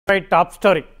Top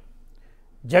story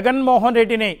Jaganmohan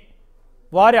రెడ్డిని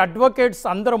వారి advocates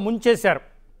అందరూ ముంచేశారు,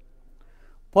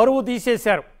 పరువు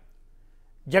తీసేశారు.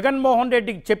 జగన్మోహన్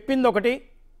రెడ్డికి చెప్పింది ఒకటి,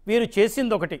 వీరు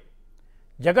చేసింది ఒకటి.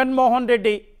 జగన్మోహన్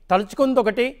రెడ్డి తలుచుకుంది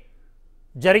ఒకటి,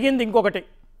 జరిగింది ఇంకొకటి.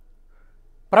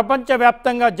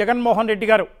 ప్రపంచవ్యాప్తంగా జగన్మోహన్ రెడ్డి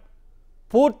గారు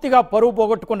పూర్తిగా పరువు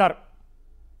పోగొట్టుకున్నారు.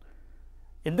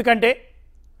 ఎందుకంటే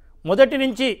మొదటి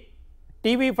నుంచి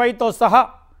TV5తో సహా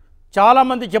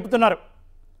చాలామంది చెబుతున్నారు,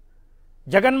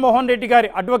 జగన్మోహన్ రెడ్డి గారి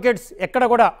అడ్వకేట్స్ ఎక్కడ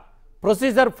కూడా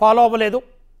ప్రొసీజర్ ఫాలో అవ్వలేదు.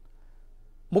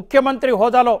 ముఖ్యమంత్రి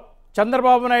హోదాలో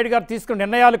చంద్రబాబు నాయుడు గారు తీసుకున్న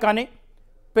నిర్ణయాలు కానీ,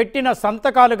 పెట్టిన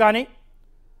సంతకాలు కానీ,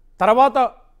 తర్వాత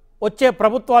వచ్చే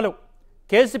ప్రభుత్వాలు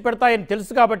కేసు పెడతాయని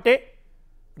తెలుసు కాబట్టే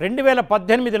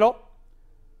 2018లో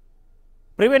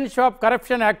ప్రివెన్షన్ ఆఫ్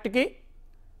కరప్షన్ యాక్ట్కి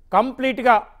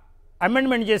కంప్లీట్గా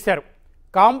అమెండ్మెంట్ చేశారు,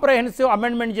 కాంప్రహెన్సివ్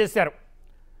అమెండ్మెంట్ చేశారు.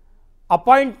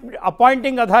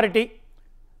 అపాయింటింగ్ అథారిటీ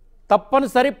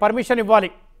తప్పనిసరి పర్మిషన్ ఇవ్వాలి.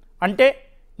 అంటే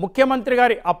ముఖ్యమంత్రి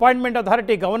గారి అపాయింట్మెంట్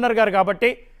అథారిటీ గవర్నర్ గారు కాబట్టి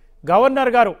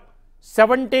గవర్నర్ గారు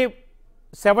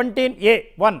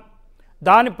 17A(1)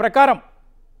 దాని ప్రకారం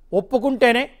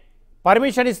ఒప్పుకుంటేనే,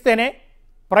 పర్మిషన్ ఇస్తేనే,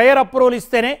 ప్రయర్ అప్రూవల్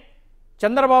ఇస్తేనే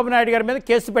చంద్రబాబు నాయుడు గారి మీద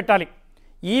కేసు పెట్టాలి.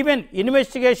 ఈవెన్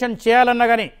ఇన్వెస్టిగేషన్ చేయాలన్నా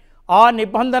కానీ ఆ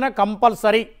నిబంధన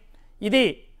కంపల్సరీ. ఇది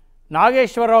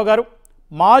నాగేశ్వరరావు గారు,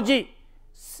 మాజీ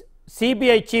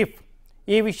CBI చీఫ్,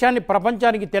 ఈ విషయాన్ని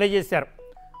ప్రపంచానికి తెలియజేశారు.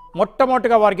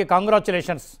 మొట్టమొదటిగా వారికి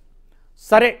కంగ్రాచులేషన్స్.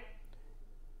 సరే,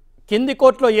 కింది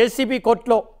కోర్టులో ACB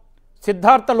కోర్టులో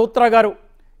సిద్ధార్థ లూత్రా గారు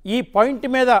ఈ పాయింట్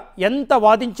మీద ఎంత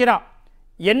వాదించినా,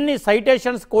 ఎన్ని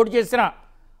సైటేషన్స్ కోట్ చేసినా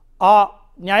ఆ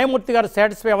న్యాయమూర్తి గారు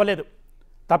సాటిస్ఫై అవ్వలేదు.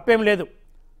 తప్పేం లేదు,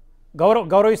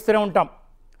 గౌరవిస్తూనే ఉంటాం.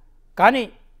 కానీ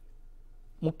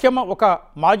ఒక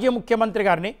మాజీ ముఖ్యమంత్రి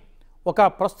గారిని, ఒక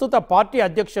ప్రస్తుత పార్టీ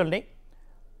అధ్యక్షుల్ని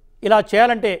ఇలా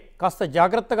చేయాలంటే కాస్త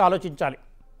జాగ్రత్తగా ఆలోచించాలి.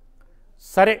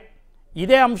 సరే,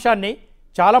 ఇదే అంశాన్ని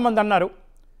చాలామంది అన్నారు.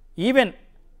 Even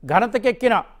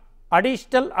ఘనతకెక్కిన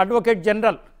additional advocate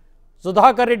general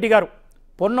Sudhakar Reddy గారు,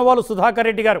 పొన్నవాలు సుధాకర్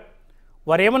రెడ్డి గారు,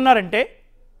 వారు ఏమన్నారంటే,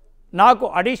 నాకు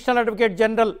additional advocate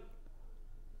general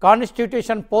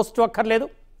constitution post అక్కర్లేదు,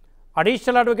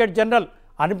 అడిషనల్ అడ్వకేట్ జనరల్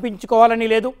అనిపించుకోవాలని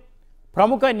లేదు,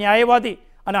 ప్రముఖ న్యాయవాది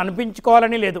అని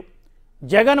అనిపించుకోవాలని లేదు.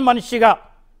 జగన్ మనిషిగా,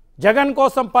 జగన్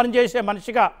కోసం పనిచేసే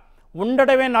మనిషిగా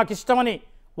ఉండడమే నాకు ఇష్టమని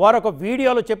వారు ఒక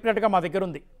వీడియోలో చెప్పినట్టుగా మా దగ్గర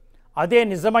ఉంది. అదే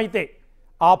నిజమైతే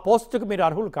ఆ పోస్టుకు మీరు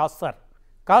అర్హులు కాదు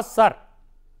సార్,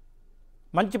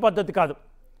 మంచి పద్ధతి కాదు.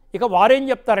 ఇక వారేం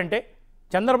చెప్తారంటే,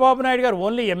 చంద్రబాబు నాయుడు గారు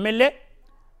ఓన్లీ ఎమ్మెల్యే,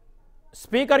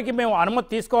 స్పీకర్కి మేము అనుమతి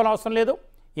తీసుకోవాల్సిన అవసరం లేదు,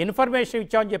 ఇన్ఫర్మేషన్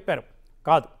ఇచ్చామని చెప్పారు.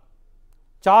 కాదు,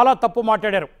 చాలా తప్పు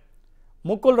మాట్లాడారు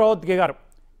ముకుల్ రోహత్గి గారు.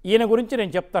 ఈయన గురించి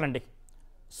నేను చెప్తానండి.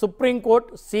 సుప్రీంకోర్టు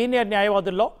సీనియర్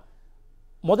న్యాయవాదుల్లో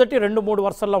మొదటి 2-3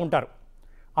 వరుసల్లో ఉంటారు.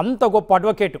 అంత గొప్ప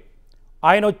అడ్వకేటు.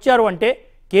 ఆయన వచ్చారు అంటే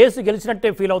కేసు గెలిచినట్టే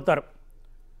ఫీల్ అవుతారు.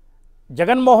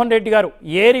 జగన్మోహన్ రెడ్డి గారు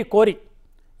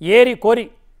ఏరి కోరి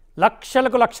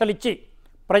లక్షలకు లక్షలు ఇచ్చి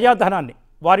ప్రజాధనాన్ని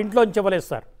వారింట్లోంచి ఇవ్వలేదు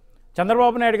సార్.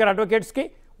 చంద్రబాబు నాయుడు గారు అడ్వకేట్స్కి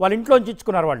వాళ్ళ ఇంట్లోంచి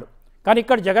ఇచ్చుకున్నారు వాళ్ళు. కానీ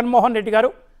ఇక్కడ జగన్మోహన్ రెడ్డి గారు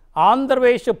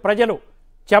ఆంధ్రప్రదేశ్ ప్రజలు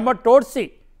చెమటోడ్చి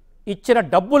ఇచ్చిన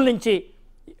డబ్బుల నుంచి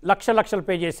లక్షలు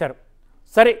పే చేశారు.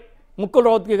 సరే, ముకుల్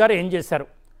రోహత్గి గారు ఏం చేశారు?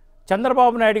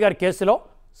 చంద్రబాబు నాయుడు గారి కేసులో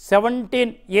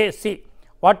 17AC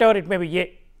what ever it may be ఏ,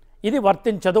 ఇది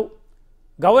వర్తించదు,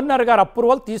 గవర్నర్ గారు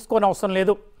అప్రూవల్ తీసుకోని అవసరం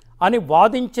లేదు అని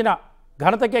వాదించిన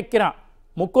ఘనతకెక్కిన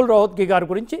ముకుల్ రోహత్గి గారి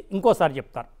గురించి ఇంకోసారి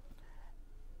చెప్తారు.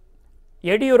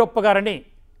 యడియూరప్ప గారని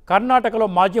కర్ణాటకలో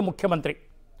మాజీ ముఖ్యమంత్రి,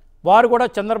 వారు కూడా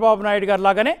చంద్రబాబు నాయుడు గారు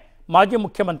లాగానే మాజీ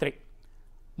ముఖ్యమంత్రి.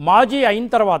 మాజీ అయిన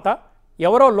తర్వాత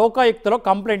ఎవరో లోకాయుక్తలో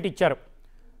కంప్లైంట్ ఇచ్చారు.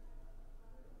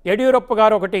 యడియూరప్ప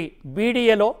గారు ఒకటి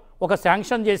BDAలో ఒక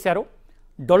శాంక్షన్ చేశారు,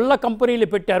 డొల్ల కంపెనీలు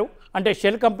పెట్టారు, అంటే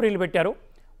షెల్ కంపెనీలు పెట్టారు.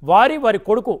 వారి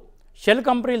కొడుకు షెల్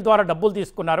కంపెనీల ద్వారా డబ్బులు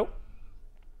తీసుకున్నారు.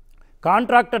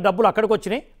 కాంట్రాక్టర్ డబ్బులు అక్కడికి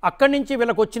వచ్చినాయి, అక్కడి నుంచి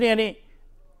వీళ్ళకి వచ్చినాయి అని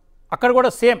అక్కడ కూడా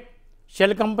సేమ్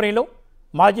షెల్ కంపెనీలు,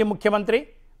 మాజీ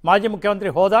ముఖ్యమంత్రి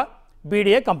హోదా,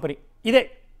 BDA కంపెనీ. ఇదే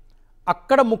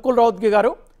అక్కడ ముకుల్ రోహత్గి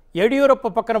గారు యడియూరప్ప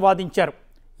పక్కన వాదించారు.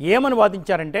 ఏమని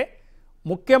వాదించారంటే,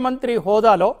 ముఖ్యమంత్రి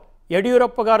హోదాలో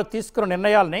యడియూరప్ప గారు తీసుకున్న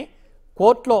నిర్ణయాలని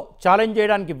కోర్టులో ఛాలెంజ్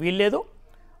చేయడానికి వీల్లేదు,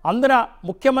 అందున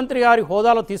ముఖ్యమంత్రి గారి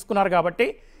హోదాలో తీసుకున్నారు కాబట్టి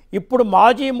ఇప్పుడు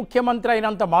మాజీ ముఖ్యమంత్రి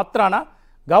అయినంత మాత్రాన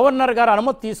గవర్నర్ గారు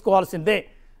అనుమతి తీసుకోవాల్సిందే.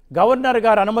 గవర్నర్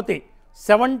గారు అనుమతి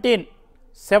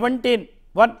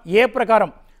 17(1)A ప్రకారం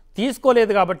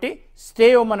తీసుకోలేదు కాబట్టి స్టే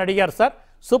ఇవ్వమని అడిగారు సార్.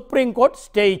 సుప్రీంకోర్టు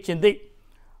స్టే ఇచ్చింది.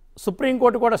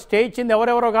 సుప్రీంకోర్టు కూడా స్టే ఇచ్చింది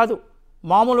ఎవరెవరో కాదు,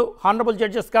 మామూలు హానరబుల్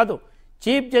జడ్జెస్ కాదు,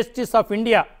 chief justice of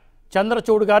India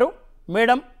Chandrachud గారు,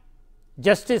 మేడం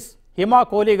జస్టిస్ హిమా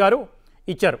కోహ్లీ గారు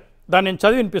ఇచ్చారు. దాన్ని నేను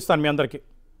చదివి వినిపిస్తాను మీ అందరికీ.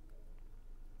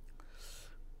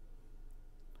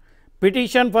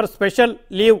 Petition for special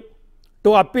leave to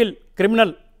appeal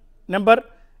criminal number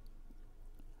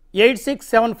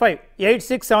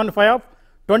 8675 of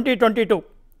 2022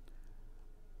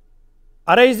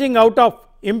 arising out of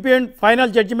impugned final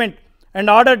judgment and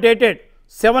order dated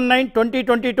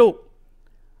 7/9/2022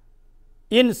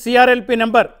 in CRLP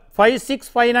number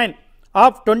 5659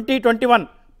 of 2021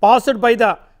 passed by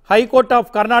the High Court of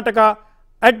Karnataka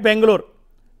at Bangalore.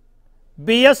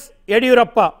 B.S.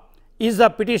 Yediyurappa is the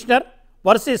petitioner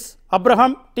versus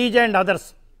Abraham T.J. and others.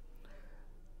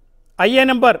 IA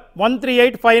number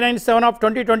 138597 of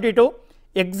 2022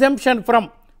 exemption from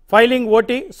filing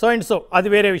OT so and so, అది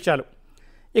వేరే విషయాలు.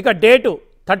 ఇక date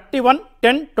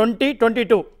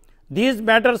 31/10/2022. These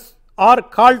matters are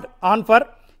called on for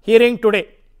hearing today.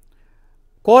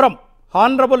 Quorum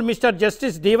honourable mister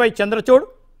justice DY Chandrachud,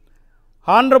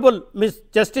 honourable miss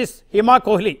justice Hima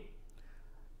Kohli.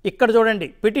 ఇక్కడ చూడండి,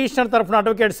 petitioner తరఫున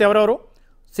advocates ఎవరెవరు?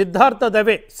 Siddhartha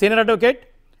Dave senior advocate,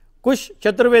 Kush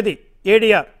Chaturvedi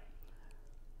ADR,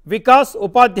 Vikas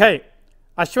Upadhyay,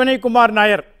 Ashwini Kumar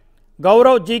Nair,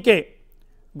 Gaurav GK,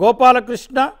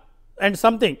 Gopalakrishna and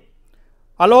something,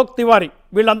 Alok Tiwari,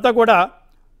 వీళ్ళంతా కూడా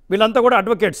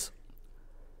advocates.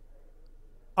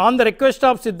 On the request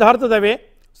of Siddhartha Dave,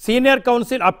 senior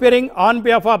council appearing on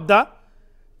behalf of the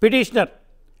petitioner,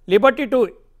 Liberty to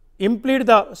implead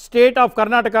the state of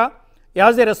Karnataka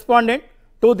as a respondent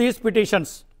to these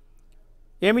petitions.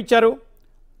 ఏమిచ్చారు?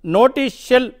 Notice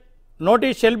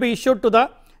shall be issued to the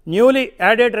newly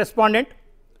added respondent,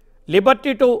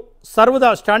 liberty to serve the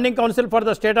standing counsel for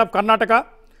the state of Karnataka,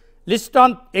 list on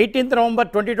 18th November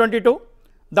 2022.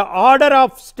 The order of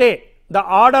stay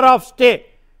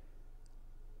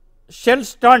shall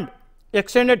stand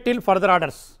extended till further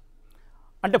orders.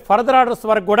 అంటే further orders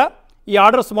వరకు కూడా ఈ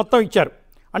orders మొత్తం ఇచ్చారు.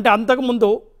 అంటే అంతకుముందు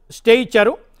stay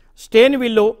ఇచ్చారు, స్టేని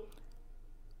వీళ్ళు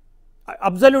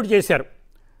అబ్జల్యూట్ చేశారు.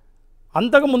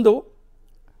 అంతకుముందు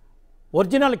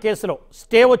ఒరిజినల్ కేసులో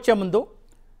స్టే వచ్చే ముందు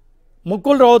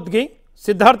ముకుల్ రౌత్గి,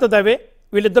 సిద్ధార్థ దవే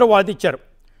వీళ్ళిద్దరూ వాదించారు.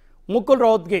 ముకుల్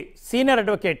రౌత్గి సీనియర్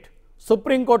అడ్వకేట్,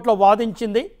 సుప్రీంకోర్టులో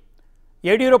వాదించింది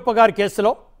యడియూరప్ప గారి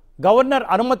కేసులో గవర్నర్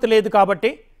అనుమతి లేదు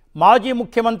కాబట్టి, మాజీ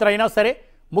ముఖ్యమంత్రి అయినా సరే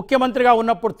ముఖ్యమంత్రిగా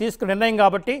ఉన్నప్పుడు తీసుకున్న నిర్ణయం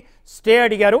కాబట్టి స్టే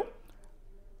అడిగారు.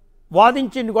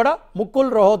 వాదించింది కూడా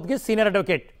ముకుల్ రోహత్గి సీనియర్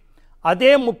అడ్వకేట్.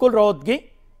 అదే ముకుల్ రోహత్గి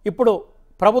ఇప్పుడు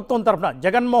ప్రభుత్వం తరఫున,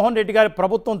 జగన్మోహన్ రెడ్డి గారి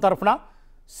ప్రభుత్వం తరఫున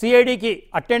సిఐడికి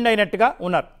అటెండ్ అయినట్టుగా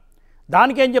ఉన్నారు.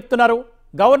 దానికి ఏం చెప్తున్నారు?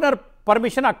 గవర్నర్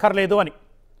పర్మిషన్ అక్కర్లేదు అని.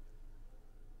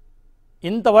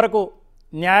 ఇంతవరకు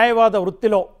న్యాయవాద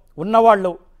వృత్తిలో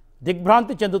ఉన్నవాళ్ళు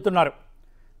దిగ్భ్రాంతి చెందుతున్నారు.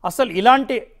 అసలు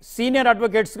ఇలాంటి సీనియర్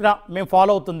అడ్వకేట్స్గా మేము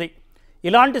ఫాలో అవుతుంది,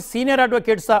 ఇలాంటి సీనియర్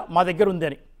అడ్వకేట్సా మా దగ్గర ఉంది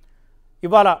అని.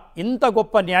 ఇవాళ ఇంత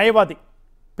గొప్ప న్యాయవాది,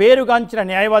 పేరుగాంచిన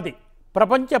న్యాయవాది,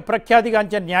 ప్రపంచ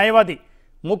ప్రఖ్యాతిగాంచిన న్యాయవాది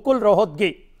ముకుల్ రోహత్గి,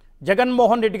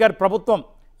 జగన్మోహన్ రెడ్డి గారి ప్రభుత్వం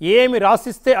ఏమి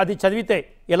రాసిస్తే అది చదివితే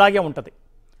ఇలాగే ఉంటుంది.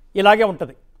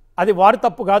 అది వారి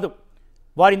తప్పు కాదు.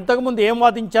 వారు ఇంతకుముందు ఏం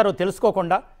వాదించారో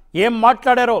తెలుసుకోకుండా, ఏం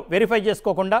మాట్లాడారో వెరిఫై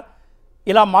చేసుకోకుండా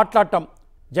ఇలా మాట్లాడటం,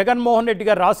 జగన్మోహన్ రెడ్డి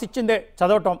గారు రాసిచ్చిందే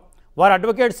చదవటం, వారి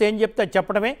అడ్వకేట్స్ ఏం చెప్తే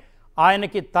చెప్పడమే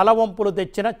ఆయనకి తలవంపులు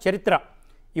తెచ్చిన చరిత్ర.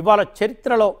 ఇవాళ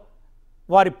చరిత్రలో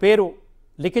వారి పేరు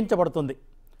లిఖించబడుతుంది.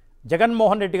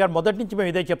 జగన్మోహన్ రెడ్డి గారు మొదటి నుంచి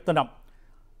మేము ఇదే చెప్తున్నాం.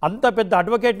 అంత పెద్ద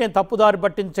అడ్వకేట్ని తప్పుదారి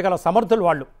పట్టించగల సమర్థులు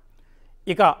వాళ్ళు.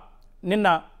 ఇక నిన్న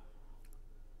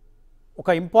ఒక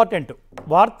ఇంపార్టెంట్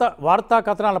వార్తా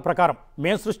కథనాల ప్రకారం,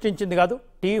 మేము సృష్టించింది కాదు,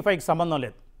 TV5కి సంబంధం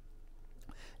లేదు.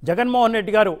 జగన్మోహన్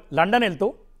రెడ్డి గారు లండన్ వెళ్తూ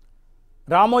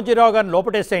రామోజీరావు గారిని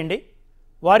లోపటేసేయండి,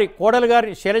 వారి కోడలు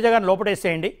గారి శైలజ గారిని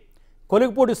లోపటేసేయండి,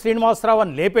 కొలిగిపూడి శ్రీనివాసరావు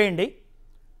అని లేపేయండి,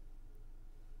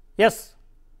 ఎస్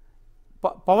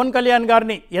పవన్ కళ్యాణ్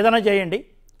గారిని ఏదైనా చేయండి,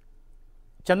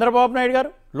 చంద్రబాబు నాయుడు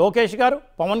గారు, లోకేష్ గారు,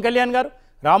 పవన్ కళ్యాణ్ గారు,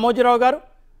 రామోజీరావు గారు,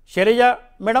 శైలజ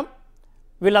మేడం,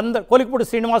 వీళ్ళందరూ, కొలిగిపూడి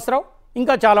శ్రీనివాసరావు,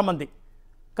 ఇంకా చాలామంది.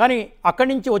 కానీ అక్కడి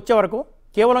నుంచి వచ్చే వరకు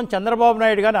కేవలం చంద్రబాబు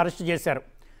నాయుడు గారిని అరెస్ట్ చేశారు.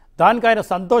 దానికి ఆయన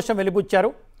సంతోషం వెలిబుచ్చారు,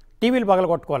 టీవీలు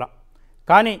పగలగొట్టుకోవాలా.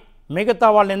 కానీ మిగతా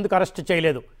వాళ్ళని ఎందుకు అరెస్ట్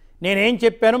చేయలేదు? నేనేం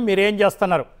చెప్పాను, మీరేం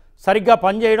చేస్తున్నారు, సరిగ్గా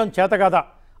పనిచేయడం చేత కదా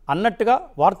అన్నట్టుగా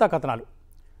వార్తా కథనాలు.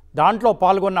 దాంట్లో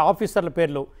పాల్గొన్న ఆఫీసర్ల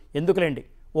పేర్లు ఎందుకులేండి,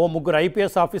 ఓ 3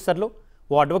 IPS ఆఫీసర్లు,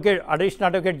 ఓ అడిషనల్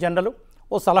అడ్వకేట్ జనరల్,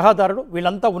 ఓ సలహాదారుడు,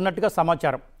 వీళ్ళంతా ఉన్నట్టుగా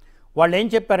సమాచారం. వాళ్ళు ఏం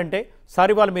చెప్పారంటే,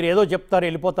 సారీ వాళ్ళు మీరు ఏదో చెప్తారు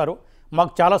వెళ్ళిపోతారు,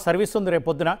 మాకు చాలా సర్వీస్ ఉంది,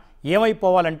 రేపొద్దున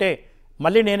ఏమైపోవాలంటే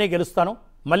మళ్ళీ నేనే గెలుస్తాను,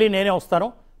 మళ్ళీ నేనే వస్తాను,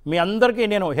 మీ అందరికీ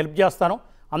నేను హెల్ప్ చేస్తాను,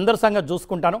 అందరి సంగతి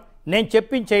చూసుకుంటాను, నేను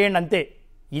చెప్పింది చేయండి అంతే.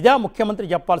 ఇదా ముఖ్యమంత్రి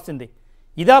చెప్పాల్సింది,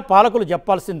 ఇదా పాలకులు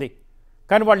చెప్పాల్సింది.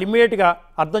 కానీ వాళ్ళు ఇమ్మీడియట్గా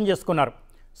అర్థం చేసుకున్నారు.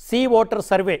 సి ఓటర్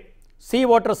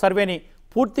సర్వేని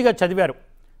పూర్తిగా చదివారు.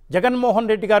 జగన్మోహన్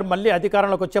రెడ్డి గారు మళ్ళీ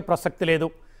అధికారంలోకి వచ్చే ప్రసక్తి లేదు,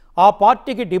 ఆ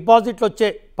పార్టీకి డిపాజిట్లు వచ్చే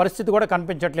పరిస్థితి కూడా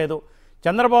కనిపించట్లేదు.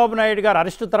 చంద్రబాబు నాయుడు గారు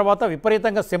అరెస్టు తర్వాత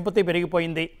విపరీతంగా సింపతి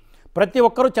పెరిగిపోయింది. ప్రతి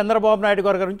ఒక్కరూ చంద్రబాబు నాయుడు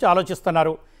గారి గురించి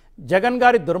ఆలోచిస్తున్నారు. జగన్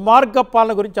గారి దుర్మార్గ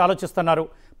పాలన గురించి ఆలోచిస్తున్నారు.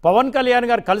 పవన్ కళ్యాణ్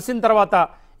గారు కలిసిన తర్వాత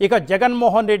ఇక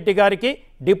జగన్మోహన్ రెడ్డి గారికి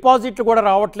డిపాజిట్లు కూడా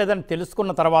రావట్లేదని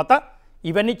తెలుసుకున్న తర్వాత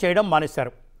ఇవన్నీ చేయడం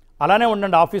మానేశారు. అలానే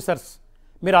ఉండండి ఆఫీసర్స్,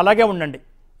 మీరు అలాగే ఉండండి.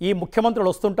 ఈ ముఖ్యమంత్రులు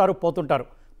వస్తుంటారు పోతుంటారు,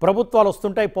 ప్రభుత్వాలు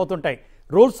వస్తుంటాయి పోతుంటాయి.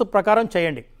 రూల్స్ ప్రకారం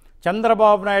చేయండి.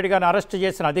 చంద్రబాబు నాయుడు గారిని అరెస్ట్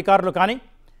చేసిన అధికారులు కానీ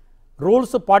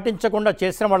రూల్స్ పాటించకుండా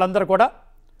చేసిన వాళ్ళందరూ కూడా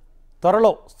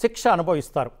త్వరలో శిక్ష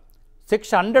అనుభవిస్తారు. శిక్ష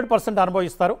 100%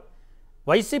 అనుభవిస్తారు.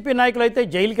 వైసీపీ నాయకులు అయితే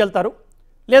జైలుకి వెళ్తారు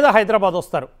లేదా హైదరాబాద్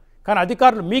వస్తారు. కానీ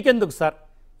అధికారులు మీకెందుకు సార్?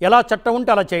 ఎలా చట్టం ఉంటే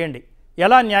అలా చేయండి,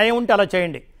 ఎలా న్యాయం ఉంటే అలా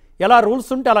చేయండి, ఎలా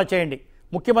రూల్స్ ఉంటే అలా చేయండి.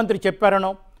 ముఖ్యమంత్రి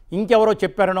చెప్పారనో ఇంకెవరో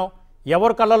చెప్పారనో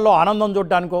ఎవరి కళ్ళల్లో ఆనందం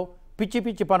చూడడానికో పిచ్చి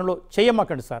పిచ్చి పనులు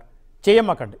చేయమ్మకండి సార్,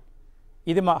 చేయమ్మకండి.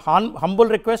 ఇది మా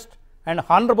humble request and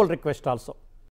honourable request also.